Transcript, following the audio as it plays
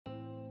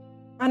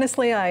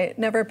Honestly, I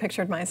never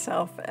pictured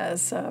myself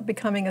as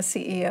becoming a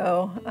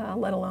CEO,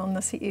 let alone the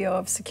CEO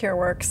of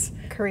Secureworks.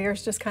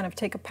 Careers just kind of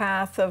take a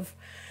path of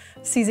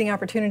seizing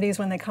opportunities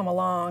when they come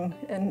along.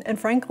 And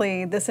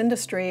frankly, this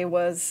industry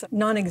was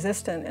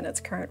non-existent in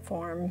its current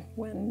form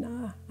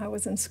when I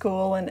was in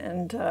school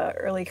and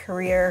early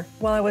career.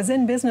 While I was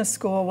in business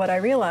school, what I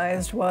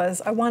realized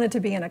was I wanted to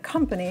be in a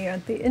company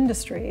at the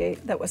industry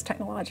that was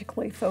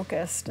technologically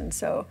focused. And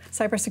so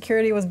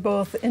cybersecurity was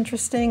both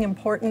interesting,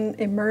 important,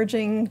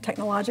 emerging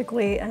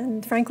technologically,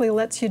 and frankly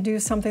lets you do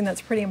something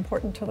that's pretty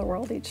important to the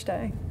world each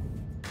day.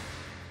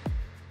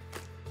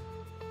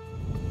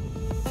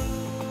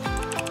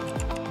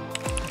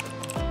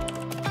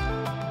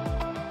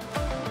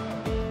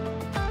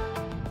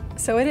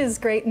 So it is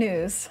great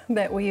news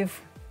that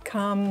we've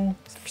come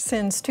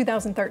since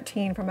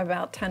 2013 from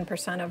about 10%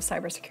 of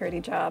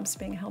cybersecurity jobs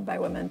being held by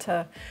women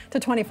to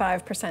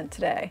 25%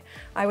 today.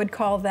 I would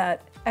call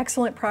that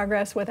excellent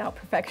progress without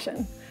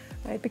perfection,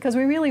 right? Because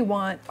we really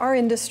want our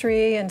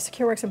industry and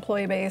Secureworks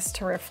employee base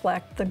to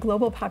reflect the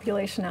global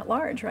population at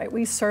large, right?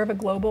 We serve a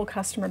global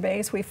customer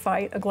base, we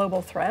fight a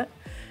global threat.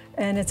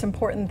 And it's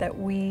important that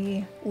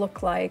we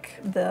look like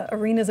the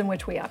arenas in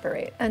which we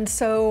operate. And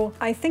so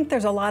I think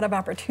there's a lot of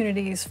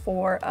opportunities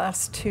for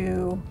us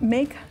to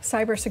make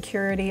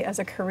cybersecurity as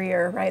a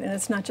career, right? And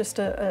it's not just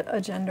a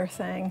gender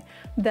thing,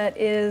 that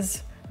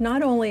is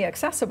not only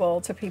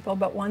accessible to people,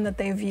 but one that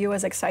they view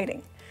as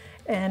exciting.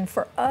 And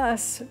for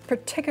us,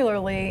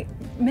 particularly,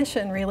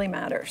 mission really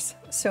matters.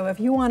 So if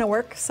you want to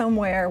work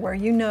somewhere where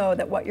you know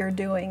that what you're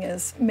doing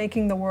is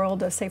making the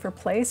world a safer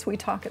place, we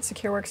talk at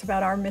Secureworks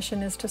about our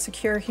mission is to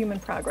secure human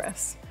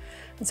progress.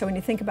 And so when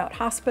you think about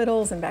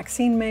hospitals and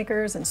vaccine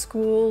makers and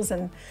schools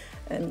and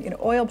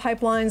oil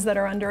pipelines that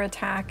are under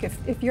attack,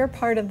 if you're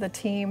part of the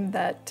team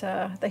that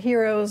the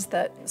heroes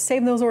that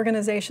save those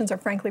organizations or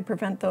frankly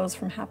prevent those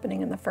from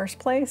happening in the first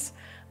place,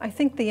 I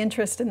think the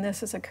interest in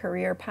this as a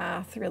career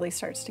path really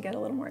starts to get a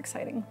little more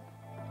exciting.